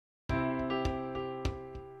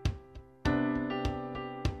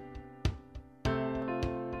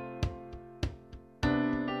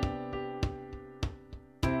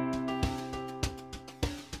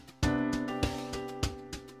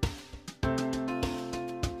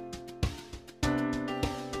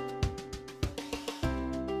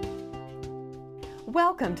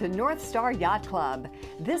Welcome to North Star Yacht Club.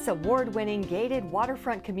 This award-winning gated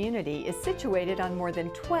waterfront community is situated on more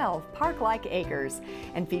than 12 park-like acres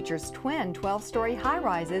and features twin 12-story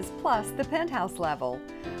high-rises plus the penthouse level.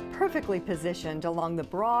 Perfectly positioned along the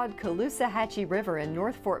broad Caloosahatchee River in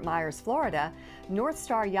North Fort Myers, Florida, North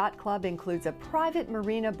Star Yacht Club includes a private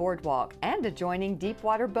marina boardwalk and adjoining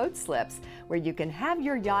deep-water boat slips where you can have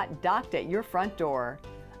your yacht docked at your front door.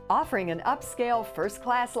 Offering an upscale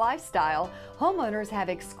first-class lifestyle, homeowners have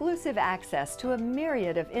exclusive access to a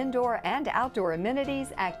myriad of indoor and outdoor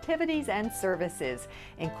amenities, activities, and services,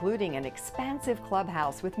 including an expansive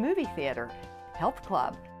clubhouse with movie theater, health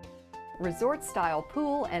club, resort-style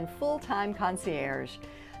pool, and full-time concierge.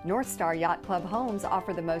 North Star Yacht Club homes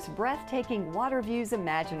offer the most breathtaking water views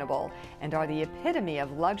imaginable and are the epitome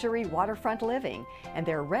of luxury waterfront living, and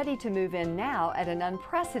they're ready to move in now at an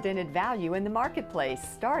unprecedented value in the marketplace,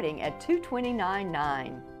 starting at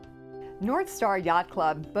 $229,900. North Star Yacht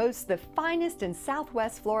Club boasts the finest in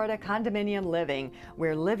Southwest Florida condominium living,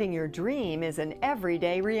 where living your dream is an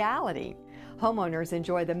everyday reality. Homeowners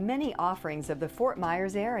enjoy the many offerings of the Fort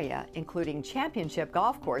Myers area, including championship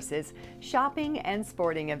golf courses, shopping, and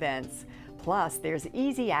sporting events. Plus, there's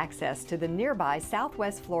easy access to the nearby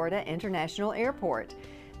Southwest Florida International Airport.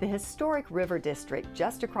 The historic River District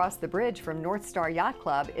just across the bridge from North Star Yacht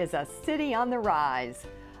Club is a city on the rise.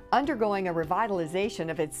 Undergoing a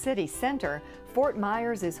revitalization of its city center, Fort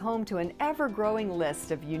Myers is home to an ever-growing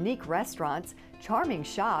list of unique restaurants, charming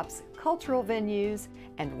shops, cultural venues,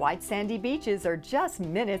 and white sandy beaches are just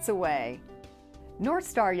minutes away. North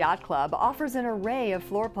Star Yacht Club offers an array of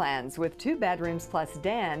floor plans with 2 bedrooms plus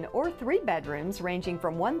den or 3 bedrooms ranging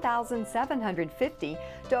from 1,750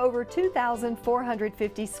 to over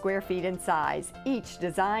 2,450 square feet in size, each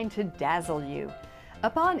designed to dazzle you.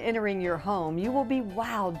 Upon entering your home, you will be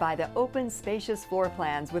wowed by the open, spacious floor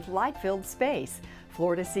plans with light-filled space,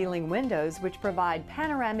 floor-to-ceiling windows which provide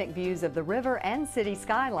panoramic views of the river and city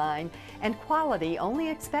skyline, and quality only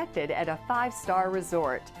expected at a 5-star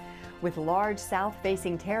resort. With large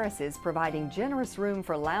south-facing terraces providing generous room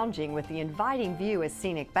for lounging with the inviting view as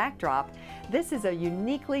scenic backdrop, this is a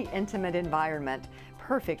uniquely intimate environment,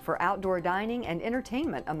 perfect for outdoor dining and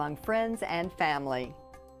entertainment among friends and family.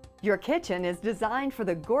 Your kitchen is designed for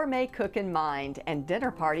the gourmet cook in mind, and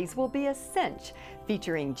dinner parties will be a cinch,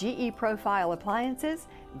 featuring GE profile appliances,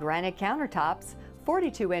 granite countertops,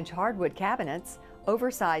 42-inch hardwood cabinets,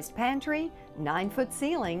 oversized pantry, 9-foot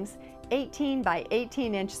ceilings, 18 by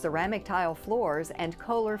 18-inch ceramic tile floors, and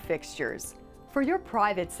Kohler fixtures. For your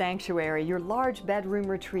private sanctuary, your large bedroom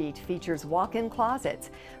retreat features walk-in closets,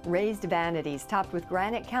 raised vanities topped with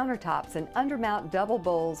granite countertops and undermount double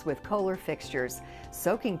bowls with Kohler fixtures,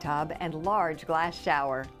 soaking tub, and large glass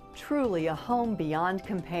shower. Truly a home beyond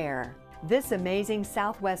compare. This amazing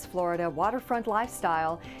Southwest Florida waterfront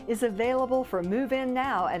lifestyle is available for move-in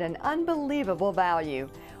now at an unbelievable value.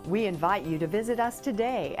 We invite you to visit us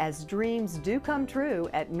today as dreams do come true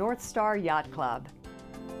at North Star Yacht Club.